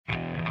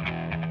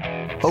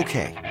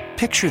Okay,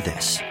 picture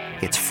this.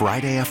 It's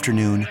Friday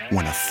afternoon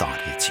when a thought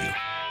hits you.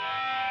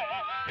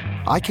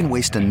 I can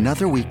waste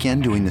another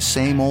weekend doing the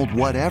same old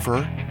whatever,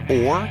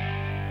 or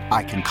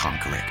I can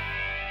conquer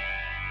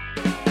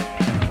it.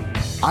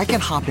 I can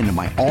hop into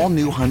my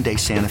all-new Hyundai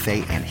Santa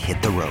Fe and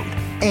hit the road.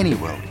 Any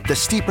road. The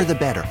steeper, the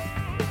better.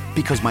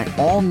 Because my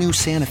all-new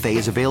Santa Fe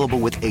is available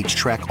with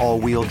H-Track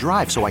all-wheel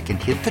drive, so I can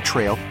hit the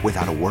trail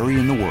without a worry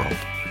in the world.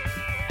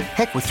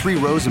 Heck, with 3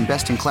 rows and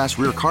best-in-class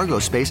rear cargo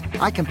space,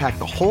 I can pack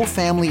the whole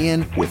family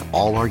in with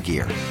all our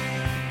gear.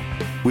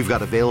 We've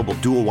got available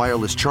dual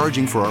wireless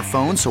charging for our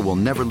phones, so we'll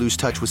never lose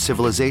touch with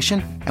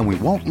civilization, and we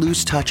won't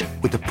lose touch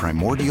with the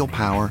primordial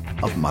power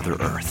of Mother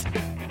Earth.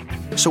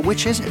 So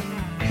which is it?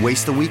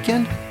 Waste the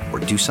weekend or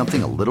do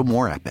something a little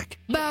more epic?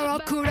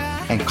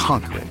 And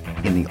conquer it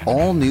in the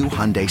all-new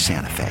Hyundai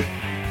Santa Fe.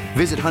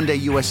 Visit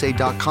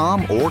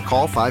HyundaiUSA.com or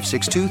call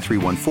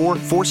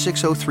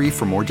 562-314-4603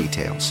 for more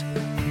details.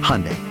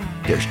 Hyundai,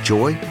 there's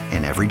joy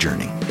in every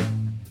journey.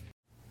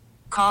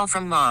 Call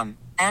from mom.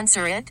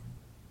 Answer it.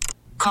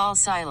 Call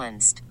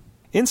silenced.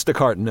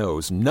 Instacart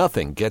knows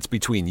nothing gets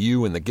between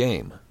you and the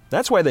game.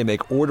 That's why they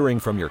make ordering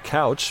from your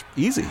couch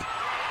easy.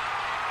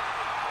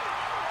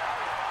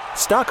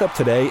 Stock up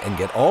today and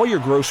get all your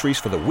groceries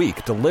for the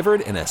week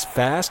delivered in as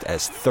fast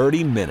as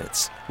 30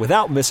 minutes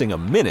without missing a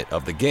minute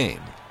of the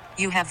game.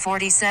 You have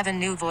 47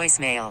 new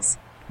voicemails.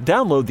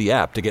 Download the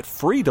app to get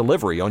free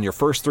delivery on your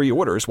first 3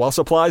 orders while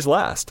supplies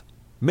last.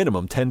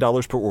 Minimum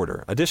 $10 per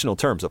order. Additional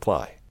terms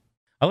apply.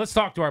 Let's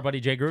talk to our buddy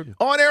Jay Gruden.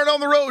 On air and on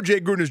the road, Jay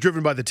Gruden is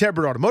driven by the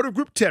Tedbert Automotive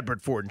Group,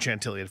 Tedbert Ford and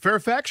Chantilly at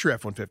Fairfax, your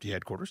F-150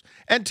 headquarters,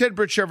 and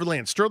Tedbert Chevrolet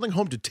in Sterling,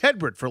 home to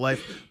Tedbert for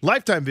life,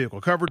 lifetime vehicle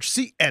coverage.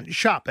 See and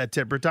shop at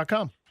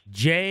Tedbert.com.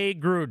 Jay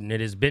Gruden,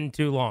 it has been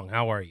too long.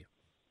 How are you?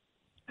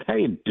 How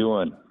you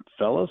doing,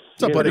 fellas?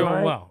 What's up, buddy?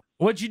 Doing well.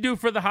 What'd you do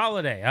for the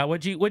holiday?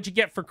 What'd you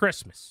get for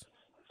Christmas?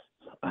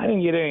 I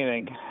didn't get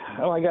anything.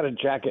 Oh, I got a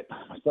jacket.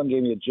 My son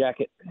gave me a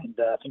jacket, and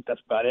I think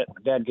that's about it.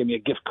 My dad gave me a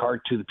gift card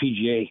to the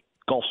PGA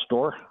golf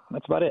store.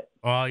 That's about it.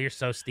 Oh, you're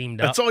so steamed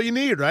up. That's all you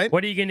need, right?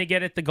 What are you going to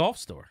get at the golf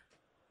store?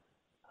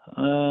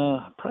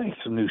 Probably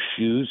some new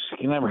shoes. You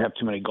can never have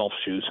too many golf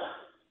shoes.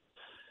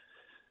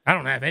 I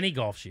don't have any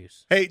golf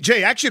shoes. Hey,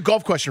 Jay, actually a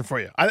golf question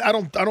for you. I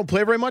don't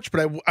play very much,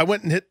 but I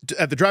went and hit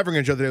at the driving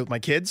range the other day with my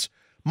kids.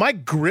 My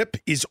grip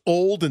is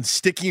old and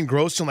sticky and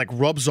gross and like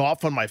rubs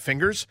off on my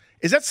fingers.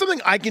 Is that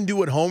something I can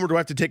do at home, or do I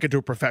have to take it to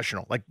a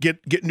professional? Like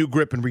get new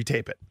grip and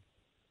retape it?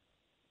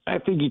 I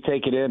think you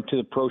take it into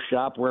the pro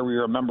shop wherever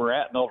you're a member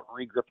at, and they'll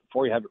re-grip it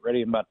for you. Have it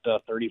ready in about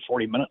 30,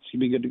 40 minutes. You'll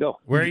be good to go.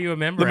 Where are you a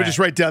member Let me at? just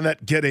write down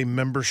that get a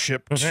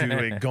membership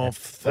to a golf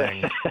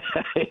thing.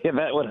 Yeah,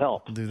 that would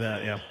help. I'll do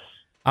that, yeah.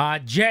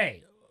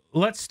 Jay,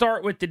 let's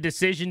start with the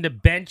decision to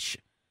bench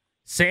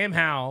Sam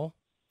Howell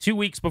 2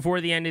 weeks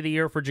before the end of the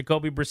year for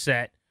Jacoby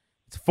Brissett.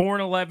 It's a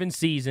 4-11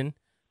 season.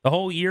 The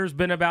whole year's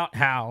been about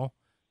Howell.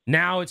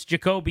 Now it's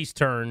Jacoby's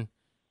turn.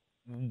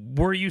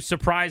 Were you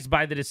surprised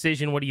by the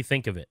decision? What do you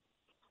think of it?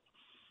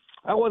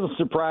 I wasn't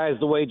surprised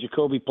the way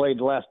Jacoby played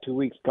the last 2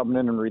 weeks coming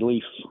in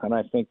relief, and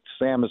I think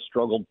Sam has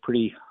struggled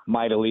pretty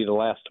mightily the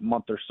last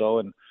month or so.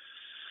 And,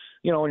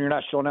 you know, when you're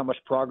not showing that much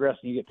progress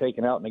and you get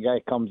taken out and the guy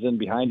comes in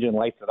behind you and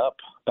lights it up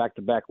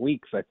back-to-back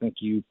weeks, I think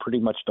you pretty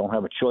much don't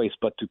have a choice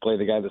but to play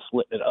the guy that's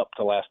lit it up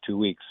the last 2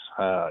 weeks.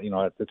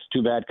 It's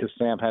too bad because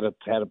Sam had a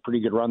pretty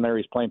good run there.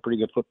 He's playing pretty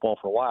good football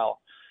for a while.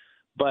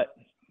 But,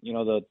 you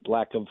know, the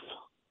lack of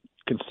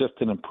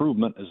consistent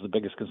improvement is the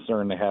biggest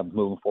concern they have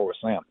moving forward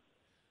with Sam.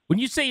 When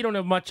you say you don't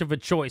have much of a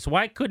choice,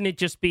 why couldn't it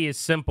just be as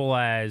simple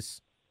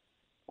as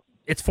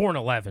it's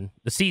 4-11,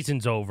 the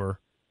season's over,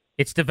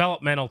 it's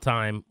developmental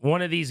time.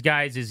 One of these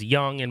guys is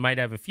young and might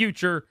have a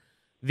future.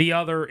 The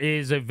other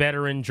is a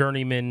veteran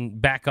journeyman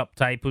backup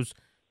type who's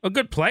a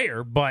good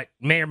player, but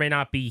may or may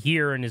not be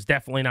here and is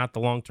definitely not the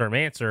long-term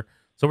answer.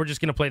 So we're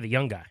just going to play the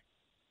young guy.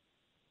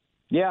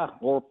 Yeah,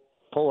 or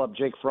pull up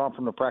Jake Fromm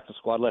from the practice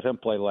squad, let him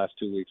play the last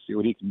 2 weeks, see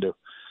what he can do.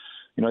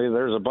 You know,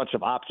 there's a bunch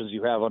of options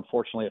you have,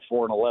 unfortunately, at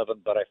 4-11,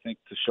 but I think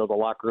to show the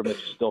locker room that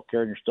you still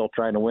care and you're still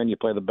trying to win, you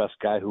play the best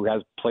guy who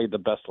has played the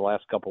best the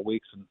last couple of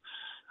weeks, and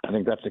I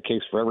think that's the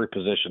case for every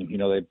position. You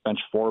know, they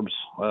benched Forbes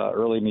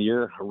early in the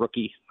year, a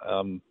rookie,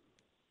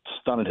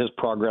 stunted his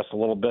progress a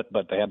little bit,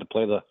 but they had to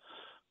play the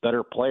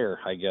better player,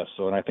 I guess.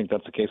 So, and I think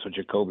that's the case with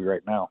Jacoby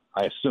right now.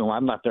 I assume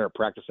I'm not there at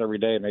practice every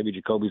day, and maybe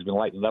Jacoby's been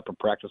lighting up in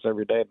practice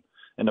every day,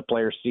 and the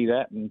players see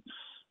that, and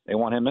they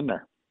want him in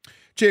there.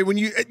 Jay, when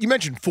you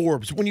mentioned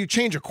Forbes, when you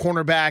change a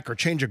cornerback or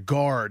change a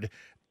guard,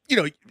 you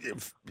know,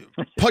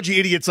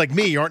 pudgy idiots like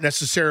me aren't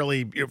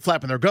necessarily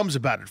flapping their gums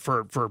about it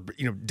for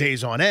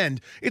days on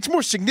end. It's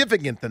more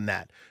significant than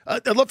that.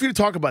 I'd love for you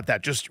to talk about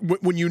that. Just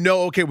when you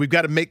know, okay, we've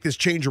got to make this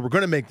change or we're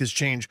going to make this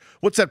change.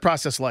 What's that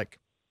process like?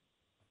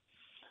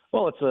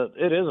 Well,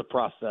 it is a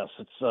process.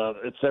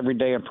 It's every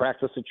day in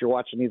practice that you're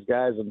watching these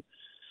guys and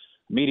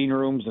meeting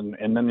rooms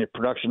and then the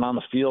production on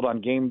the field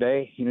on game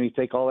day. You know, you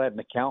take all that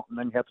into account, and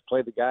then you have to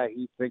play the guy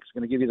you think is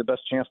going to give you the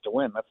best chance to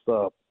win. That's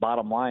the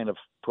bottom line of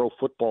pro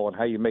football and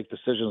how you make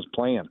decisions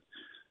playing.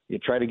 You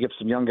try to give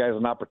some young guys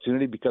an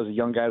opportunity because the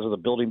young guys are the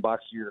building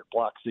blocks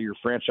of your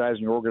franchise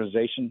and your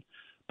organization.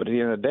 But at the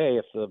end of the day,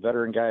 if the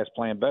veteran guy is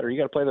playing better, you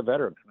got to play the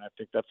veteran. And I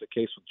think that's the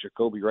case with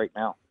Jacoby right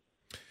now.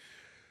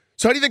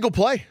 So how do you think he'll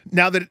play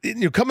now that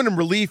coming in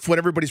relief when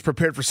everybody's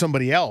prepared for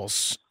somebody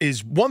else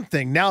is one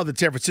thing? Now that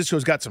San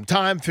Francisco's got some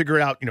time, figure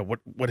out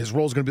what his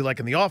role is going to be like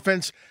in the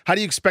offense. How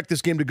do you expect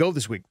this game to go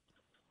this week?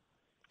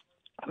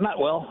 Not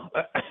well.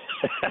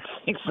 I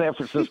think San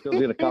Francisco's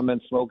going to come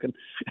in smoking,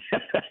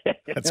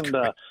 and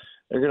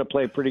they're going to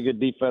play pretty good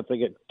defense. They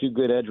get two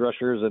good edge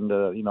rushers, and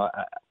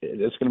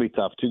it's going to be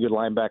tough. Two good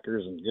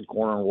linebackers and good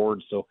corner and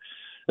Ward. So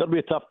it'll be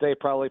a tough day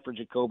probably for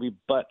Jacoby,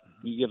 but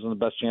he gives them the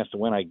best chance to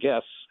win, I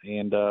guess.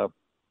 And I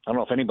don't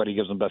know if anybody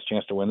gives them the best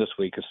chance to win this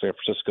week because San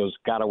Francisco's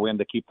got to win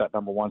to keep that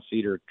number one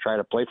seed or try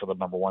to play for the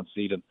number one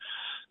seed. And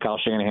Kyle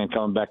Shanahan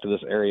coming back to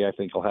this area, I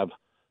think he'll have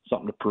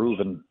something to prove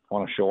and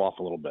want to show off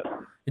a little bit.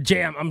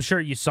 Jay, I'm sure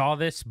you saw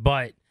this,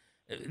 but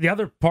the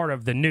other part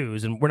of the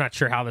news, and we're not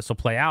sure how this will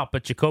play out,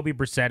 but Jacoby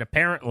Brissett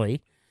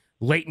apparently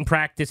late in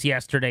practice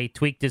yesterday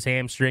tweaked his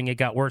hamstring. It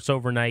got worse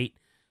overnight.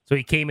 So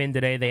he came in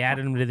today. They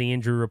added him to the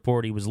injury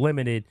report. He was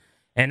limited.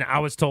 And I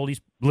was told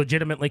he's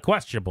legitimately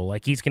questionable.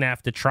 Like he's going to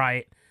have to try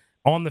it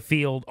on the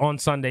field on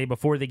Sunday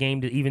before the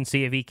game to even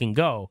see if he can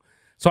go.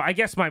 So I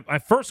guess my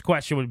first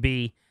question would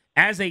be,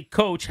 as a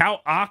coach, how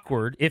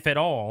awkward, if at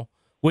all,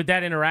 would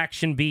that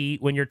interaction be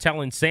when you're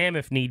telling Sam,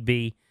 if need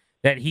be,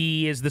 that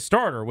he is the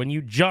starter, when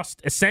you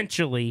just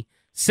essentially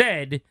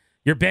said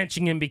you're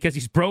benching him because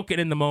he's broken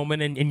in the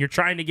moment and you're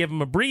trying to give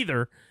him a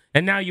breather,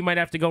 and now you might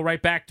have to go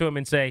right back to him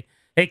and say,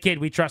 hey, kid,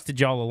 we trusted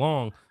you all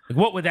along. Like,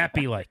 what would that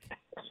be like?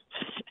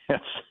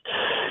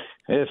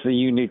 It's a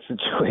unique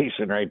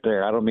situation right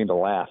there. I don't mean to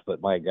laugh, but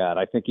my God,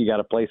 I think you got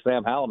to play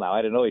Sam Howell now.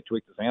 I didn't know he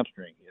tweaked his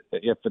hamstring.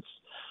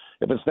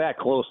 If it's that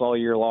close all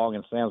year long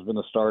and Sam's been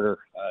the starter,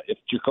 if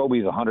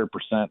Jacoby's 100%,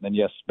 then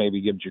yes,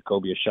 maybe give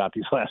Jacoby a shot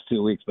these last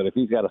 2 weeks. But if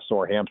he's got a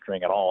sore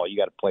hamstring at all, you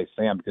got to play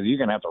Sam because you're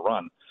going to have to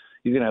run.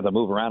 He's going to have to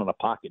move around in a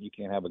pocket. You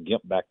can't have a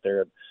gimp back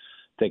there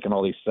taking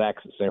all these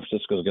sacks that San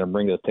Francisco's going to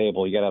bring to the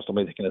table. You got to have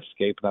somebody that can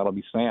escape, and that'll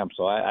be Sam.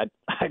 So I'd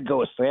go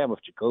with Sam if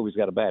Jacoby's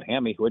got a bad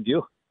hammy. Would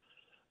you?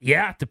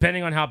 Yeah,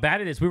 depending on how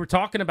bad it is. We were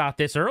talking about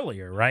this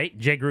earlier, right?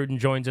 Jay Gruden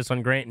joins us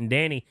on Grant and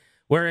Danny.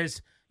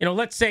 Whereas,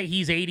 let's say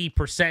he's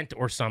 80%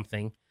 or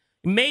something.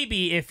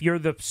 Maybe if you're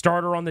the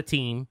starter on the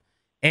team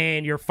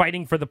and you're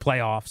fighting for the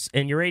playoffs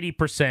and you're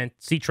 80%,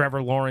 see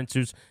Trevor Lawrence,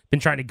 who's been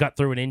trying to gut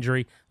through an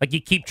injury, like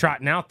you keep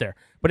trotting out there.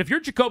 But if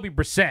you're Jacoby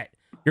Brissett,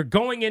 you're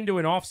going into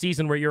an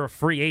offseason where you're a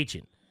free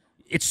agent.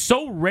 It's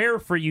so rare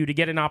for you to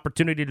get an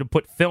opportunity to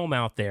put film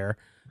out there.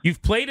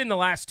 You've played in the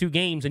last two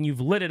games, and you've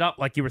lit it up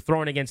like you were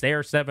throwing against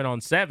Air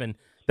 7-on-7.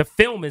 The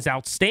film is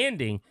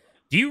outstanding.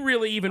 Do you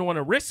really even want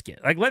to risk it?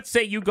 Like, let's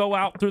say you go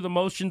out through the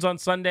motions on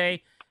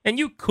Sunday, and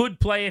you could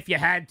play if you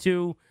had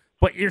to,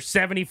 but you're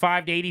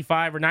 75 to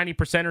 85 or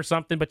 90% or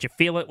something, but you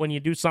feel it when you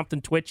do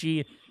something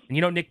twitchy,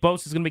 and Nick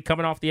Bosa is going to be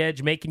coming off the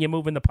edge, making you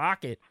move in the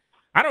pocket.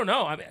 I don't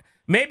know. I mean,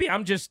 maybe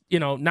I'm just,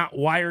 not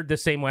wired the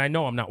same way. I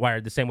know I'm not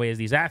wired the same way as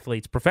these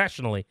athletes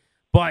professionally,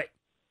 but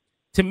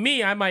to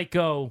me, I might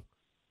go,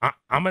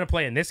 I'm going to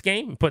play in this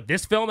game and put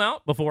this film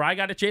out before I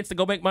got a chance to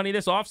go make money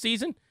this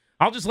offseason.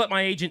 I'll just let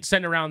my agent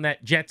send around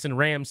that Jets and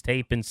Rams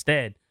tape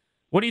instead.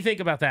 What do you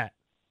think about that?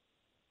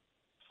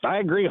 I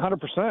agree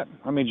 100%.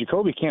 I mean,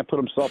 Jacoby can't put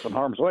himself in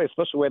harm's way,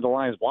 especially the way the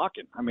line is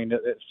blocking. I mean,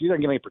 if he doesn't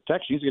get any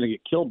protection, he's going to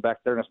get killed back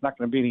there, and it's not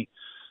going to be any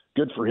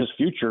good for his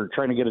future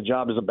trying to get a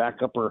job as a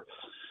backup or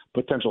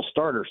potential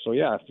starter. So,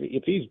 yeah,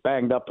 if he's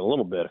banged up a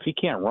little bit, if he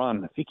can't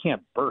run, if he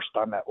can't burst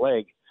on that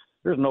leg,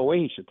 there's no way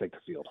he should take the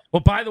field.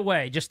 Well, by the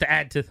way, just to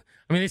add to,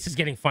 this is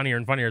getting funnier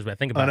and funnier as I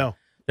think about it.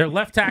 Their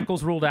left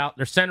tackle's ruled out,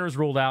 their center's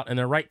ruled out, and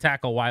their right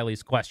tackle,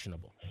 Wiley's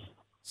questionable.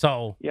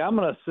 So yeah, I'm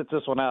going to sit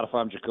this one out if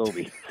I'm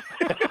Jacoby.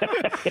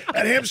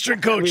 That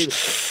hamstring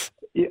coach.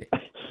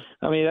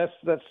 I mean,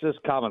 that's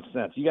just common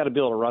sense. You got to be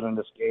able to run in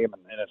this game,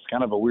 and it's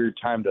kind of a weird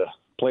time to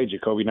play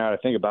Jacoby now that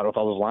I think about it with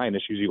all those line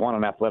issues. You want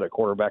an athletic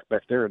quarterback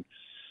back there, and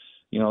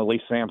at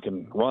least Sam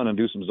can run and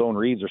do some zone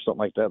reads or something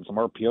like that and some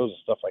RPOs and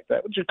stuff like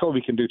that. Which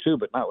Jacoby can do too,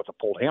 but not with a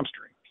pulled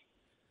hamstring.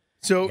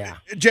 So, yeah.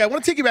 Jay, I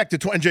want to take you back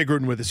to and Jay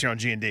Gruden with us here on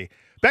G&D.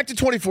 Back to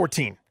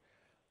 2014.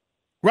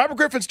 Robert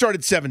Griffin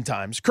started 7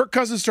 times. Kirk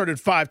Cousins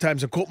started 5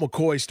 times, and Colt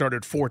McCoy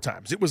started 4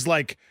 times. It was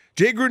like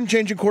Jay Gruden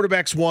changing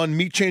quarterbacks 1,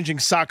 me changing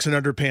socks and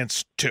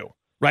underpants 2,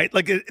 right?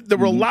 Like there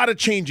were a lot of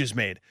changes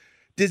made.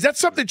 Is that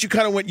something that you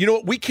kind of went,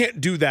 what, we can't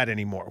do that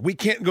anymore. We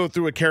can't go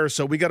through a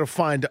carousel. We got to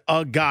find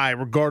a guy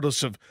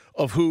regardless of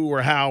who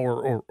or how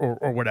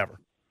or whatever.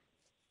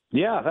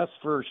 Yeah, that's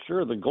for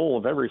sure the goal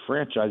of every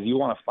franchise. You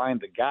want to find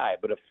the guy,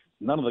 but if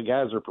none of the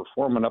guys are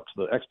performing up to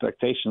the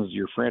expectations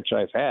your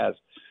franchise has,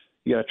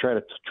 you got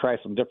to try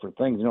some different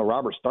things.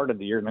 Robert started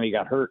the year and then he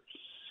got hurt.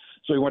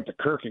 So he went to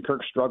Kirk, and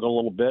Kirk struggled a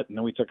little bit, and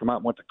then we took him out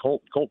and went to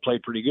Colt. Colt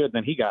played pretty good, and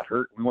then he got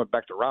hurt. We went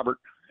back to Robert,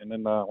 and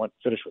then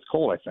finished with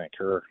Colt, I think.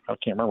 Or I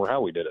can't remember how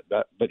we did it.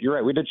 But you're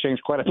right, we did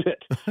change quite a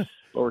bit. But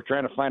we're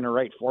trying to find the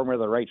right formula,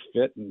 the right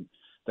fit, and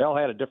they all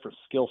had a different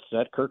skill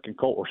set. Kirk and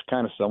Colt were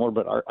kind of similar,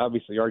 but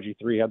obviously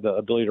RG3 had the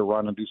ability to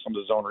run and do some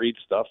of the zone read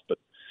stuff. But,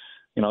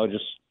 it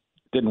just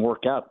didn't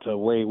work out the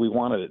way we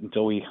wanted it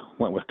until we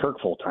went with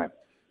Kirk full time.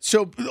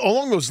 So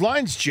along those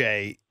lines,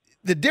 Jay,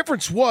 the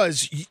difference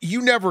was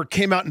you never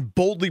came out and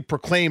boldly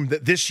proclaimed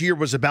that this year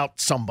was about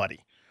somebody,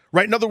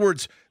 right? In other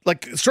words,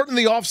 like starting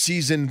the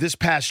offseason this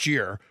past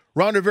year,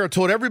 Ron Rivera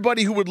told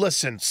everybody who would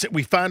listen,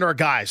 we found our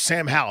guy,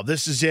 Sam Howell.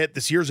 This is it.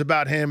 This year's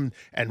about him.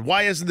 And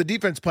why isn't the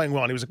defense playing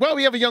well? And he was like, well,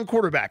 we have a young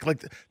quarterback.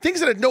 Like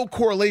things that had no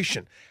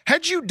correlation.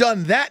 Had you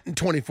done that in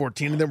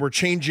 2014 and then we're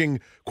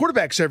changing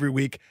quarterbacks every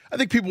week, I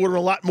think people would have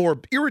been a lot more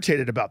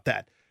irritated about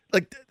that.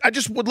 Like, I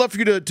just would love for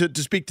you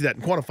to speak to that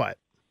and quantify it.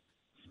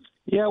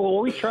 Yeah,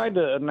 well, we tried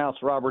to announce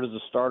Robert as a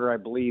starter, I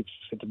believe,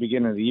 at the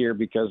beginning of the year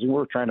because we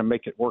were trying to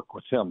make it work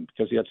with him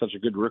because he had such a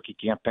good rookie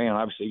campaign.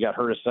 Obviously, he got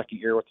hurt his second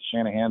year with the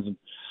Shanahans, and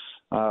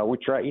we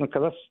tried,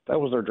 because that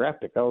was their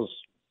draft pick. That was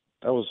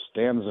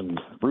Stan's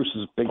and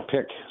Bruce's big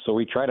pick. So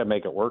we tried to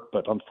make it work,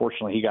 but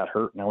unfortunately, he got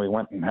hurt. Now we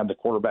went and had the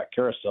quarterback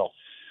carousel.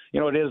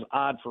 It is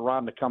odd for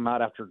Ron to come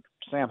out after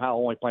Sam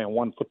Howell only playing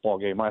one football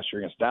game last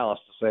year against Dallas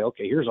to say,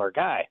 okay, here's our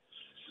guy.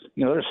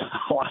 There's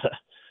a lot of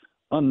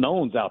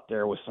unknowns out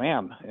there with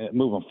Sam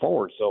moving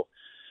forward. So,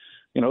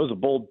 it was a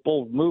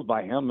bold move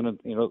by him, and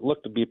it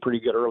looked to be pretty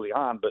good early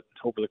on, but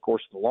over the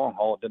course of the long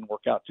haul, it didn't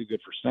work out too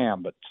good for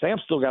Sam. But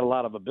Sam's still got a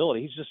lot of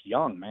ability. He's just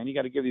young, man. You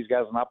got to give these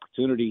guys an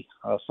opportunity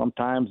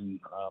sometimes, and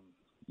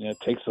it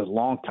takes a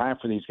long time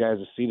for these guys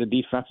to see the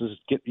defenses,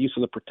 get used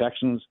to the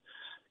protections,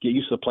 get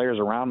used to the players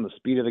around them, the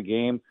speed of the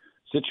game,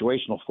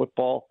 situational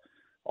football.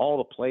 All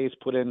the plays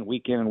put in and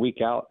week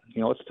out.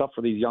 It's tough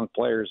for these young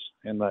players,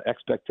 and the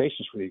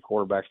expectations for these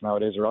quarterbacks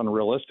nowadays are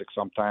unrealistic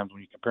sometimes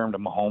when you compare them to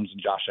Mahomes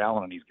and Josh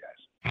Allen and these guys.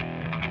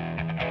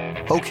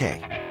 Okay,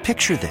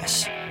 picture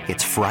this.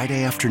 It's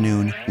Friday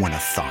afternoon when a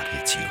thought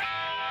hits you.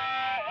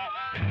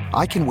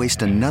 I can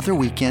waste another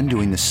weekend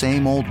doing the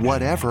same old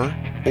whatever,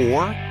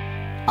 or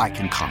I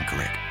can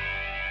conquer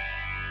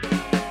it.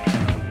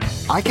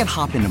 I can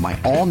hop into my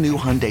all-new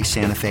Hyundai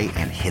Santa Fe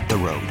and hit the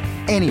road.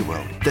 Any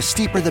road. The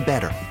steeper, the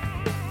better.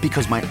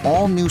 Because my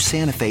all-new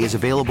Santa Fe is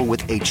available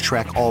with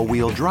H-Track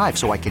all-wheel drive,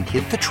 so I can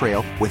hit the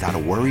trail without a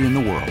worry in the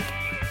world.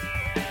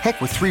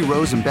 Heck, with 3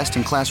 rows and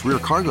best-in-class rear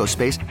cargo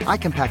space, I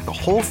can pack the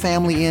whole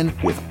family in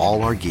with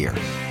all our gear.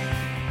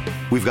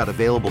 We've got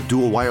available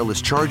dual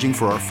wireless charging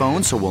for our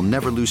phones, so we'll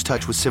never lose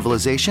touch with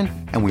civilization,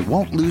 and we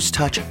won't lose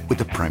touch with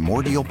the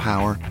primordial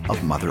power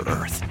of Mother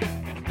Earth.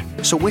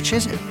 So which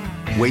is it?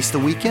 Waste the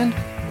weekend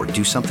or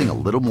do something a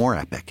little more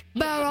epic?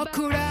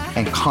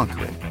 And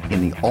conquer it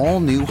in the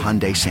all-new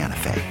Hyundai Santa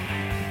Fe.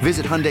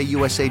 Visit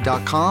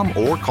HyundaiUSA.com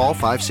or call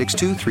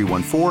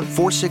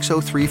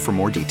 562-314-4603 for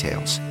more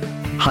details.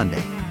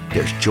 Hyundai,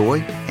 there's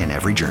joy in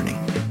every journey.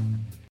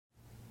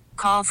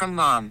 Call from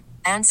mom.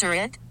 Answer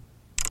it.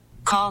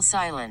 Call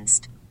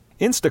silenced.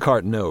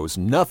 Instacart knows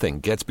nothing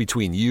gets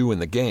between you and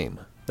the game.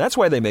 That's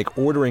why they make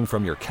ordering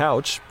from your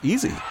couch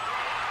easy.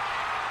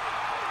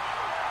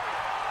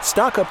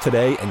 Stock up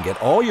today and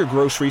get all your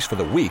groceries for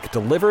the week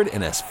delivered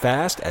in as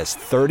fast as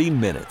 30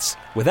 minutes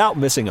without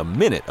missing a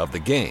minute of the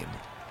game.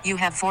 You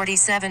have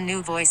 47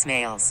 new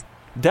voicemails.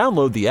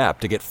 Download the app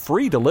to get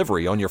free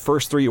delivery on your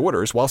first 3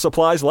 orders while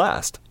supplies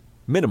last.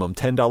 Minimum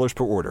 $10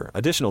 per order.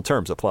 Additional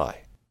terms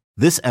apply.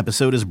 This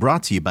episode is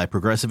brought to you by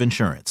Progressive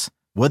Insurance.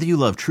 Whether you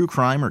love true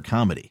crime or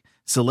comedy,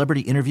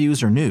 celebrity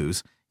interviews or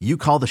news, you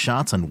call the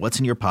shots on what's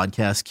in your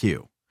podcast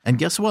queue. And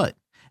guess what?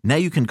 Now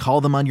you can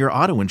call them on your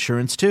auto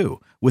insurance too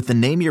with the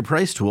Name Your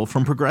Price tool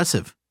from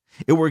Progressive.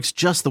 It works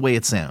just the way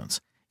it sounds.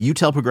 You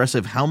tell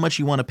Progressive how much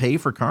you want to pay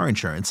for car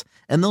insurance,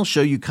 and they'll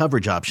show you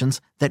coverage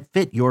options that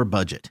fit your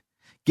budget.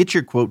 Get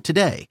your quote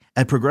today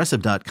at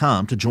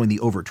Progressive.com to join the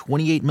over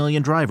 28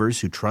 million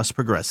drivers who trust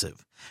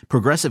Progressive.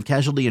 Progressive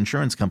Casualty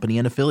Insurance Company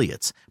and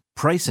Affiliates.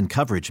 Price and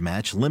coverage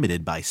match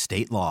limited by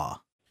state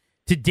law.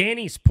 To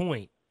Danny's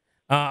point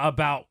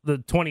about the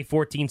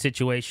 2014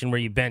 situation where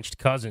you benched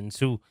Cousins,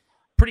 who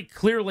pretty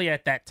clearly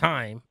at that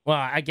time, well,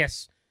 I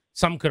guess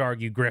some could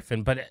argue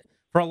Griffin, but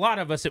for a lot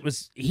of us,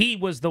 he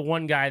was the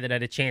one guy that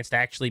had a chance to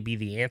actually be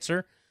the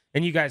answer,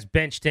 and you guys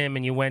benched him,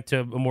 and you went to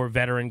a more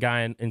veteran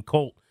guy in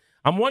Colt.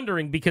 I'm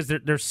wondering, because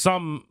there's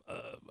some,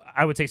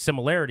 I would say,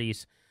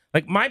 similarities.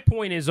 Like, my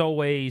point is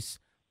always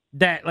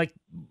that, like,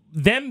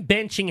 them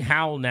benching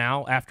Howell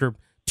now after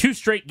 2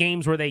 straight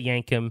games where they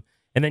yank him,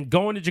 and then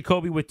going to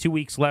Jacoby with 2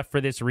 weeks left for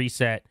this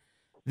reset,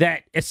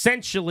 that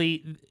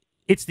essentially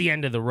it's the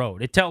end of the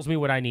road. It tells me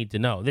what I need to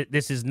know.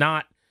 This is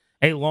not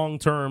a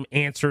long-term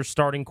answer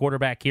starting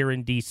quarterback here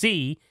in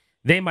D.C.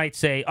 They might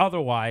say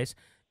otherwise.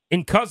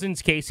 In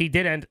Cousins' case, he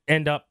did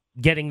end up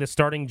getting the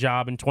starting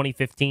job in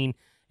 2015,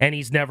 and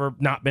he's never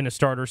not been a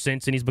starter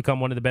since, and he's become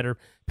one of the better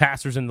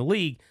passers in the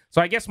league.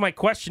 So I guess my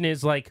question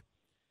is, like,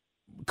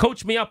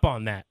 coach me up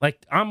on that.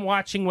 Like, I'm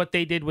watching what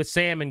they did with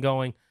Sam and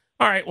going,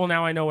 all right, well,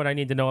 now I know what I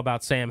need to know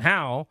about Sam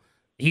Howell.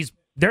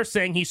 They're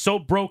saying he's so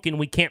broken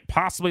we can't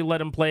possibly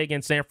let him play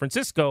against San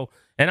Francisco.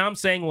 And I'm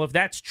saying, well, if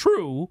that's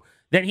true,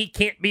 then he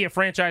can't be a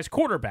franchise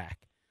quarterback.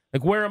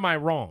 Like, where am I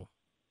wrong?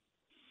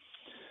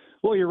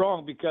 Well, you're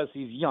wrong because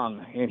he's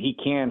young and he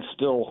can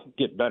still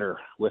get better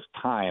with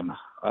time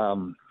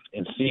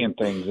and seeing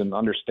things and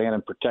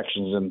understanding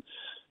protections and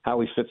how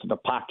he fits in the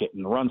pocket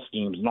and run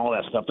schemes and all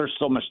that stuff. There's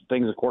so much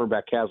things a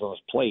quarterback has on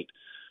his plate.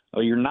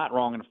 You're not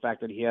wrong in the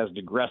fact that he has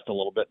digressed a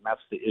little bit, and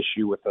that's the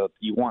issue with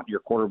you want your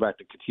quarterback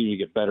to continue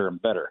to get better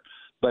and better.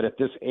 But at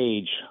this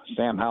age,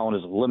 Sam Howell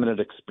has limited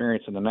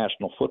experience in the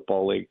National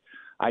Football League.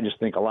 I just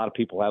think a lot of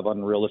people have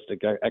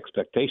unrealistic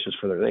expectations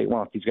for they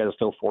want these guys to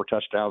throw 4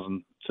 touchdowns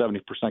and 70%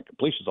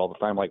 completions all the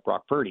time like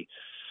Brock Purdy.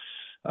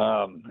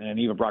 And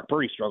even Brock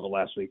Purdy struggled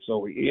last week.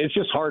 So it's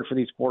just hard for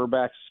these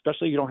quarterbacks,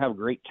 especially if you don't have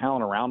great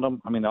talent around them.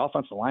 I mean, the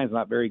offensive line is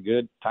not very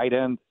good. Tight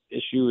end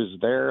issue is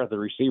there. The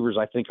receivers,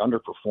 I think,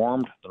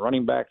 underperformed. The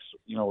running backs,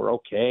 were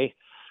okay.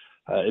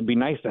 It'd be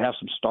nice to have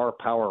some star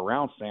power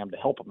around Sam to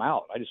help him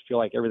out. I just feel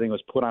like everything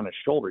was put on his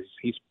shoulders.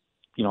 He's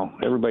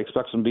everybody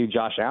expects him to be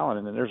Josh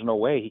Allen, and there's no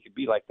way he could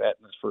be like that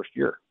in his first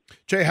year.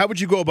 Jay, how would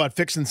you go about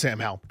fixing Sam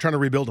Howell, trying to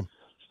rebuild him?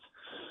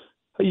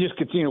 You just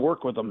continue to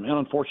work with him. And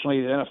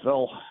unfortunately, the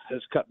NFL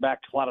has cut back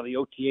a lot of the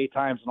OTA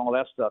times and all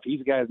that stuff.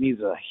 These guys needs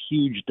a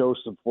huge dose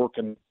of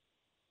working.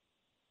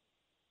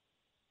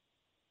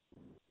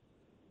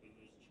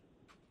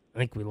 I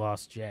think we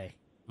lost Jay.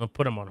 I'm going to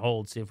put him on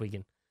hold, see if we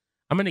can.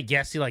 I'm going to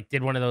guess he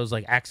did one of those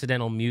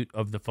accidental mute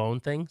of the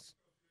phone things.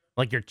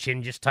 Like your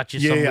chin just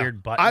touches some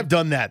weird button. I've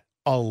done that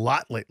a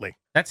lot lately.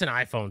 That's an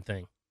iPhone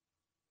thing.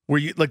 Where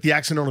you the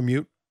accidental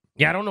mute?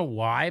 Yeah, I don't know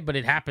why, but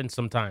it happens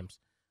sometimes.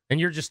 And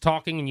you're just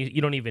talking and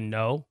you don't even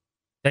know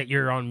that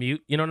you're on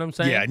mute. You know what I'm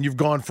saying? Yeah, and you've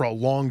gone for a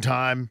long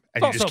time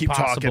and it's you just keep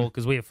also talking.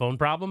 Because we have phone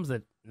problems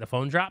that the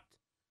phone dropped.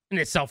 And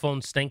the cell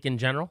phones stink in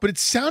general. But it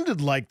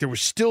sounded like there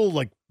was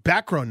still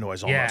background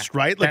noise almost,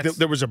 right? Like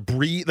there was a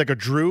breeze, like a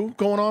Drew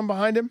going on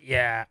behind him.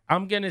 Yeah,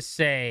 I'm going to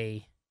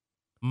say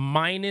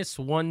minus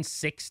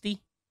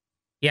 160.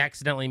 He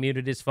accidentally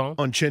muted his phone.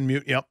 On chin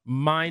mute, yep.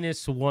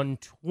 Minus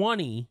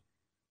 120.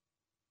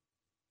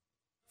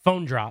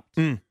 Phone dropped.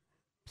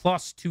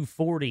 Plus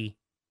 240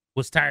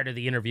 was tired of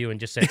the interview and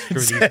just said,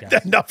 screw these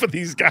guys. Enough of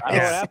these guys. I don't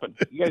know what happened.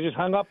 You guys just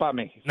hung up on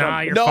me.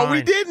 Nah, you're no, fine.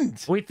 we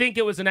didn't. We think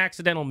it was an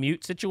accidental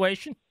mute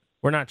situation.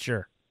 We're not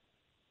sure.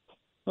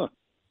 Huh.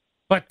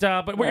 But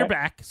you're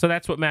back, so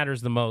that's what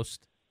matters the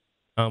most,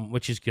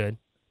 which is good.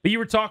 But you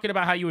were talking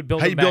about how you would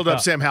build him back build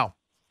up Sam Howell.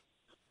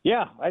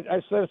 Yeah,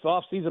 I said it's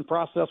off-season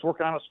process,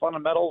 working on his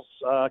fundamentals,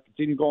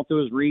 continue going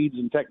through his reads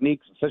and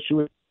techniques and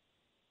situations.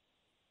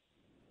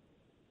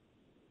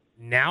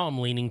 Now I'm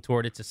leaning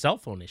toward it's a cell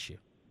phone issue,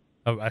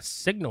 a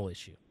signal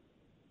issue.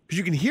 Because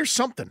you can hear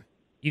something.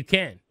 You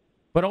can.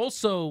 But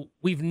also,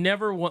 we've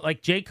never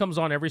Jay comes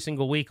on every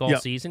single week all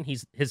season.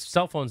 His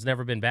cell phone's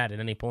never been bad at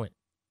any point.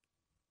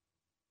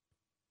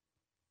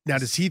 Now,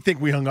 does he think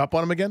we hung up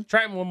on him again?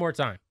 Try him one more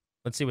time.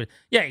 Let's see what.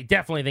 Yeah, he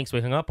definitely thinks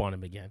we hung up on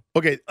him again.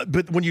 Okay,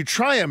 but when you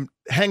try him,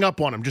 hang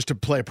up on him just to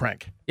play a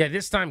prank. Yeah,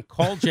 this time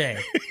call Jay.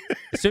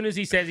 As soon as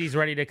he says he's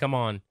ready to come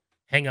on,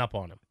 hang up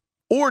on him.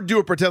 Or do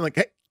a pretend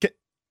hey,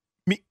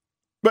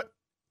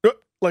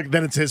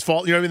 then it's his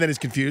fault. You know what I mean? Then he's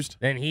confused.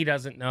 Then he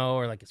doesn't know,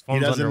 or his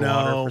phone's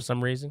underwater for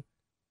some reason.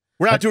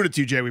 We're not doing it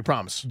to you, Jay. We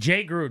promise.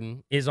 Jay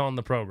Gruden is on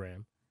the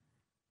program.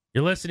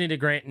 You're listening to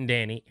Grant and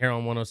Danny here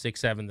on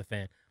 106.7 The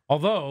Fan.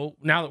 Although,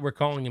 now that we're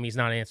calling him, he's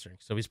not answering.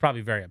 So he's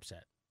probably very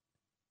upset.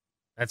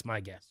 That's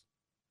my guess.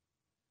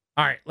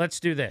 All right,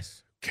 let's do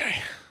this. Okay.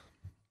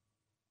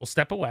 We'll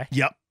step away.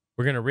 Yep.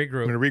 We're going to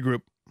regroup. We're going to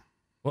regroup.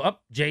 Well,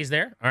 Jay's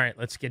there. All right,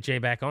 let's get Jay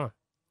back on.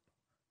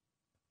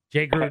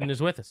 Jay Gruden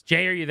is with us.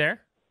 Jay, are you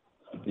there?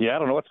 Yeah, I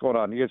don't know what's going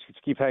on. You guys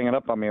keep hanging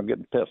up on me. I'm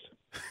getting pissed.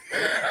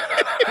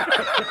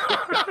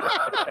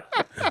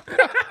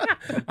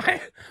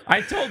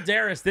 I told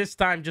Darius this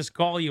time just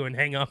call you and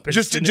hang up.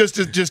 Just to see. Just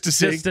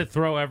to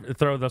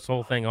throw this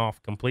whole thing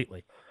off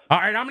completely. All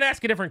right, I'm going to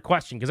ask a different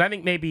question because I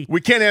think maybe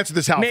we can't answer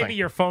this Howell thing. Maybe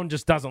your phone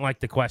just doesn't like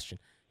the question.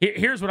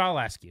 Here's what I'll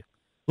ask you.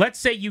 Let's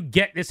say you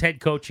get this head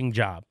coaching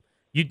job.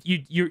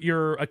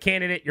 You're a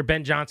candidate. You're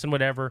Ben Johnson,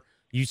 whatever.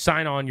 You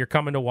sign on. You're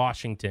coming to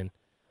Washington.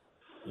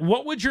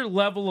 What would your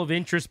level of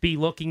interest be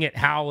looking at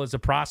Howell as a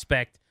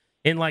prospect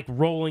and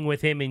rolling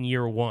with him in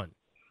year one?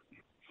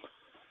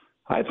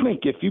 I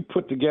think if you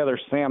put together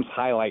Sam's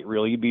highlight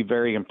reel, you'd be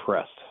very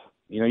impressed.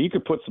 You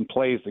could put some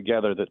plays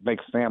together that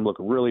makes Sam look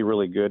really,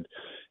 really good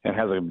and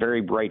has a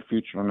very bright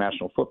future in the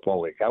National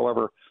Football League.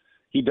 However,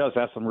 he does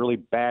have some really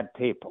bad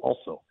tape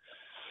also.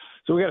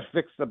 So we got to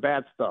fix the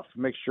bad stuff,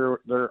 make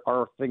sure there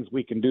are things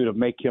we can do to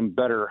make him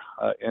better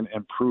and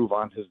improve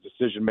on his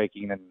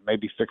decision-making and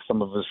maybe fix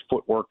some of his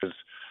footwork, his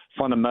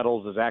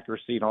fundamentals, his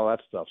accuracy, and all that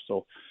stuff.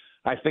 So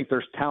I think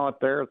there's talent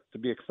there to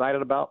be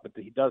excited about, but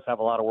he does have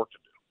a lot of work to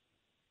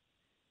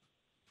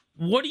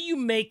do. What do you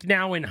make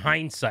now in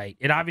hindsight?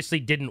 It obviously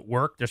didn't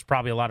work. There's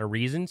probably a lot of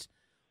reasons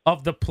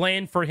of the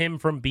plan for him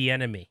from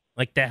Bieniemy,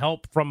 the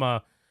help from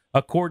a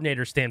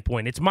coordinator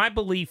standpoint. It's my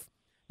belief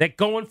that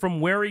going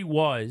from where he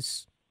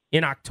was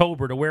in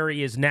October to where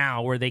he is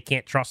now, where they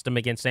can't trust him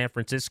against San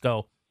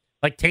Francisco,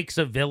 takes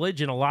a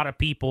village, and a lot of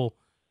people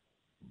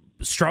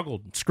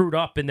struggled, screwed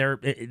up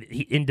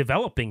in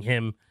developing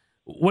him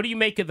What do you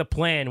make of the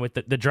plan with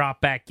the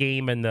drop back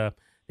game and the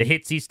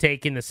hits he's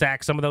taking, the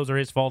sacks? Some of those are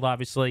his fault,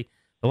 obviously.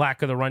 The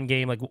lack of the run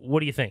game. Like, what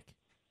do you think?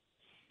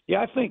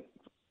 Yeah, I think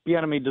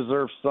Bieniemy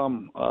deserves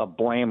some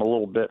blame a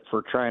little bit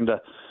for trying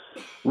to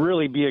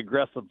really be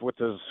aggressive with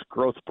his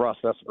growth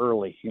process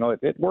early. You know,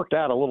 it worked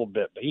out a little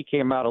bit, but he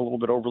came out a little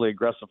bit overly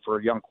aggressive for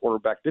a young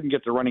quarterback. Didn't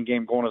get the running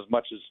game going as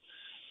much as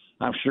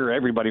I'm sure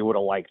everybody would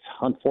have liked.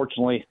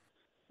 Unfortunately,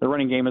 the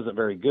running game isn't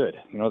very good.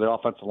 You know, the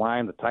offensive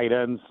line, the tight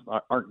ends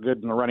aren't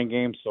good in the running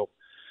game, so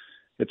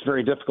it's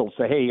very difficult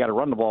to say, hey, you got to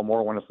run the ball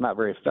more when it's not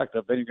very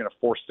effective. Then you're going to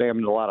force Sam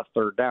into a lot of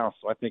third downs.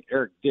 So I think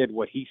Eric did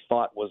what he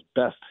thought was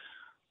best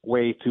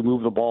way to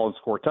move the ball and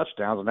score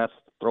touchdowns, and that's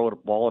throw the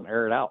ball and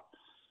air it out.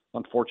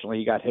 Unfortunately,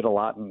 he got hit a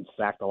lot and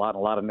sacked a lot, and a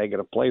lot of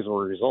negative plays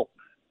were a result.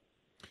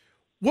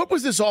 What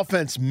was this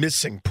offense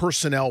missing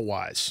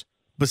personnel-wise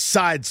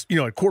besides,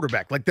 at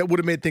quarterback? Like that would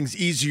have made things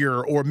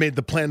easier or made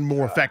the plan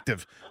more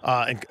effective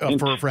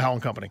for Howell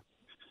and company.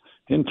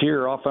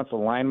 Interior offensive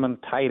linemen,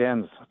 tight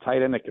ends,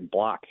 tight end that can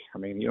block. I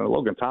mean,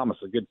 Logan Thomas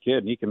is a good kid,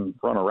 and he can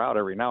run a route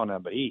every now and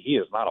then, but he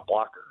is not a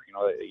blocker.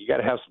 You got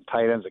to have some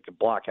tight ends that can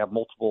block, have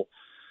multiple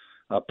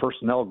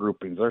personnel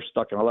groupings. They're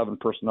stuck in 11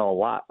 personnel a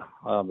lot.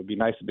 It'd be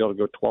nice to be able to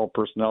go 12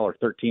 personnel or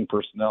 13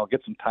 personnel,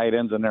 get some tight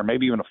ends in there,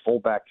 maybe even a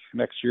fullback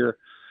next year.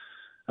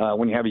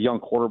 When you have a young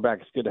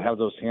quarterback, it's good to have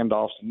those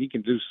handoffs, and you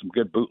can do some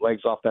good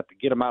bootlegs off that to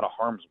get them out of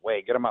harm's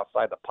way, get them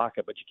outside the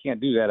pocket, but you can't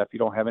do that if you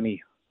don't have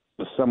any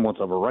semblance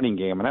of a running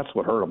game, and that's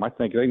what hurt them. I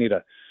think they need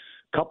a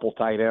couple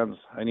tight ends.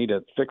 They need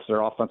to fix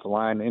their offensive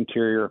line,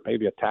 interior,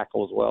 maybe a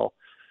tackle as well.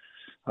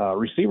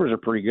 Receivers are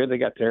pretty good. They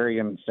got Terry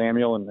and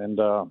Samuel and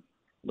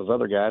those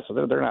other guys, so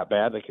they're not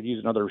bad. They could use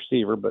another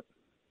receiver, but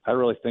I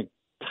really think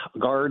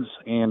guards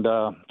and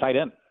tight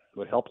end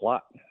would help a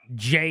lot.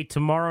 Jay,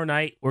 tomorrow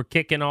night we're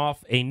kicking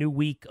off a new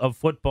week of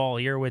football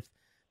here with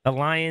the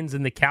Lions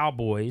and the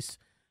Cowboys.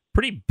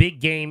 Pretty big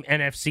game,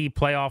 NFC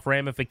playoff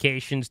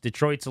ramifications.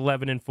 Detroit's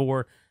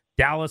 11-4.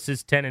 Dallas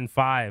is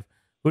 10-5.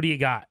 Who do you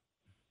got?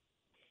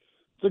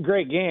 It's a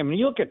great game. And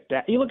you look at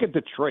that. You look at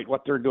Detroit,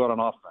 what they're doing on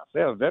offense.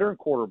 They have a veteran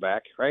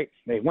quarterback, right?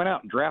 They went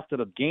out and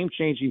drafted a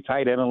game-changing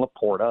tight end in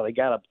Laporta. They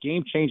got a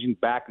game-changing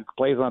back who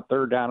plays on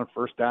third down and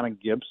first down in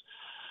Gibbs.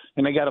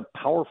 And they got a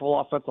powerful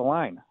offensive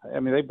line. I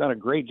mean, they've done a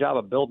great job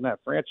of building that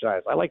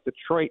franchise. I like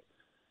Detroit.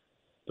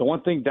 The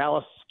one thing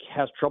Dallas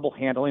has trouble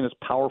handling is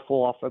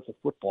powerful offensive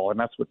football, and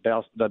that's what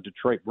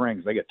Detroit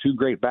brings. They get two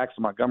great backs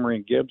in Montgomery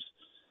and Gibbs.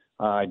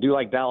 I do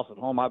like Dallas at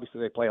home.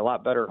 Obviously, they play a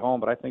lot better at home,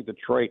 but I think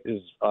Detroit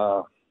is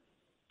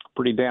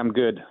pretty damn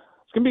good.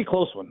 It's going to be a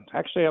close one.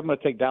 Actually, I'm going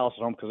to take Dallas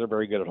at home because they're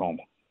very good at home,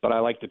 but I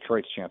like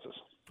Detroit's chances.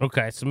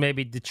 Okay, so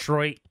maybe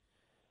Detroit,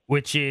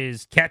 which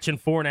is catching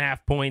 4.5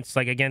 points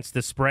like against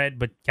the spread,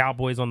 but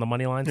Cowboys on the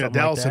money line. Yeah,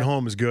 Dallas at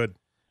home is good.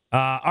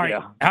 All right,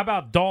 yeah. How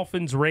about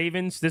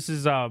Dolphins-Ravens? This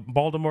is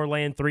Baltimore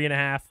laying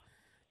 3.5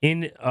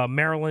 in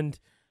Maryland.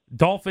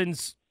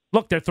 Dolphins,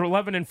 look, they're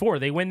 11-4.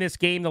 They win this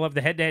game. They'll have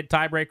the head-to-head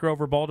tiebreaker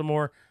over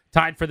Baltimore,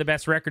 tied for the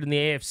best record in the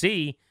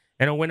AFC,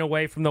 and a win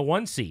away from the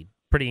 1 seed,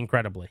 pretty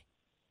incredibly.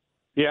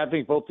 Yeah, I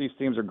think both these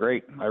teams are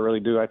great. I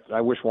really do.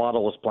 I wish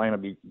Waddle was playing.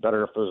 It'd be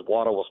better if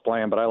Waddle was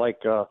playing, but I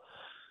like the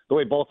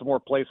way Baltimore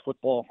plays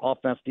football,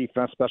 offense,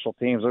 defense, special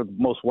teams. They're the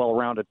most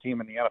well-rounded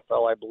team in the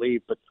NFL, I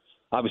believe, but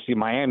obviously,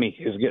 Miami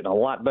is getting a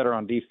lot better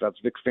on defense.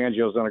 Vic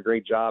Fangio's done a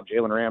great job.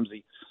 Jalen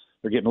Ramsey,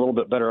 they're getting a little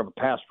bit better of a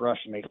pass rush,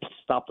 and they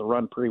stop the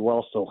run pretty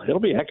well. So it'll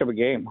be a heck of a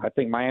game. I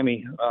think Miami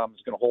is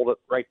going to hold it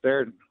right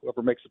there, and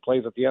whoever makes the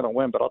plays at the end will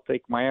win. But I'll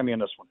take Miami in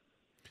this one.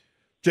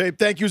 Jay,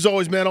 thank you as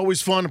always, man.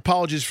 Always fun.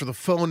 Apologies for the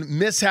phone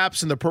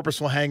mishaps and the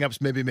purposeful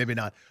hang-ups. Maybe, maybe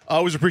not.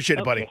 Always appreciate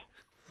it, buddy.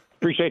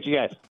 Appreciate you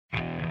guys.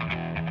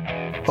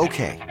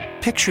 Okay,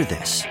 picture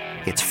this.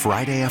 It's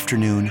Friday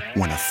afternoon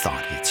when a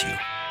thought hits you.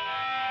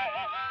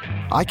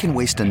 I can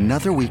waste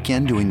another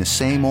weekend doing the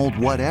same old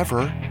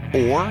whatever,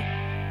 or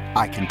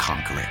I can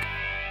conquer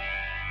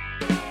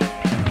it.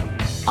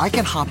 I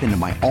can hop into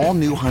my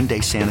all-new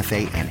Hyundai Santa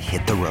Fe and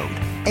hit the road.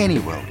 Any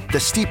road. The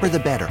steeper, the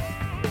better.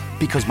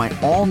 Because my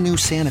all-new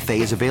Santa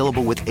Fe is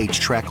available with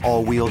H-Track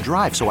all-wheel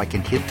drive, so I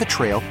can hit the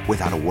trail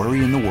without a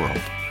worry in the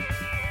world.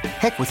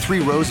 Heck, with 3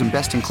 rows and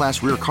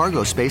best-in-class rear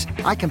cargo space,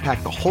 I can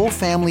pack the whole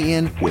family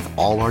in with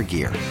all our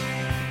gear.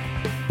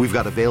 We've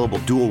got available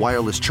dual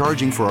wireless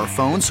charging for our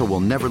phones, so we'll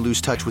never lose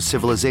touch with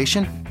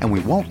civilization, and we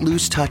won't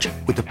lose touch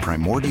with the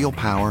primordial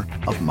power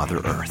of Mother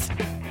Earth.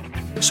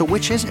 So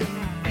which is it?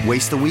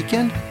 Waste the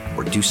weekend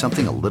or do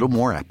something a little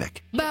more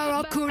epic?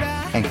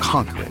 And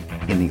conquer it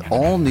in the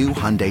all-new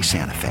Hyundai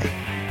Santa Fe.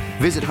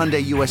 Visit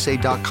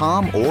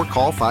HyundaiUSA.com or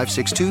call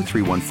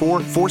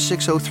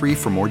 562-314-4603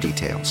 for more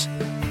details.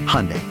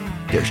 Hyundai,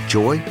 there's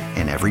joy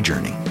in every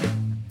journey.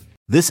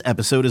 This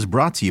episode is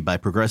brought to you by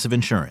Progressive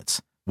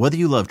Insurance. Whether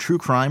you love true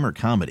crime or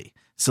comedy,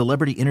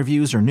 celebrity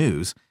interviews or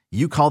news,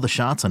 you call the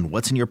shots on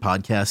what's in your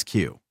podcast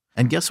queue.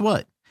 And guess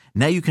what?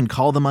 Now you can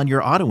call them on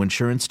your auto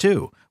insurance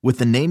too with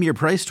the Name Your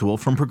Price tool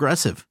from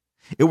Progressive.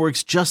 It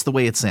works just the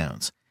way it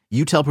sounds.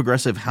 You tell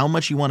Progressive how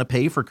much you want to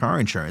pay for car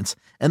insurance,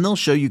 and they'll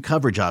show you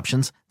coverage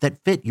options that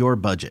fit your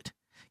budget.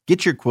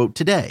 Get your quote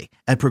today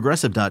at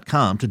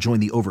Progressive.com to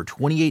join the over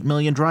 28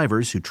 million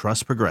drivers who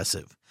trust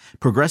Progressive.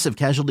 Progressive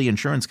Casualty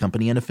Insurance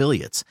Company and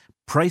Affiliates.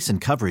 Price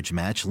and coverage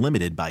match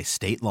limited by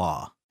state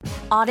law.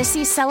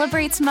 Odyssey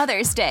celebrates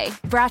Mother's Day,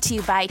 brought to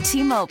you by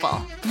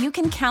T-Mobile. You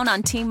can count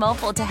on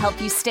T-Mobile to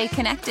help you stay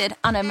connected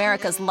on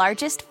America's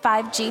largest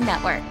 5G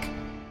network.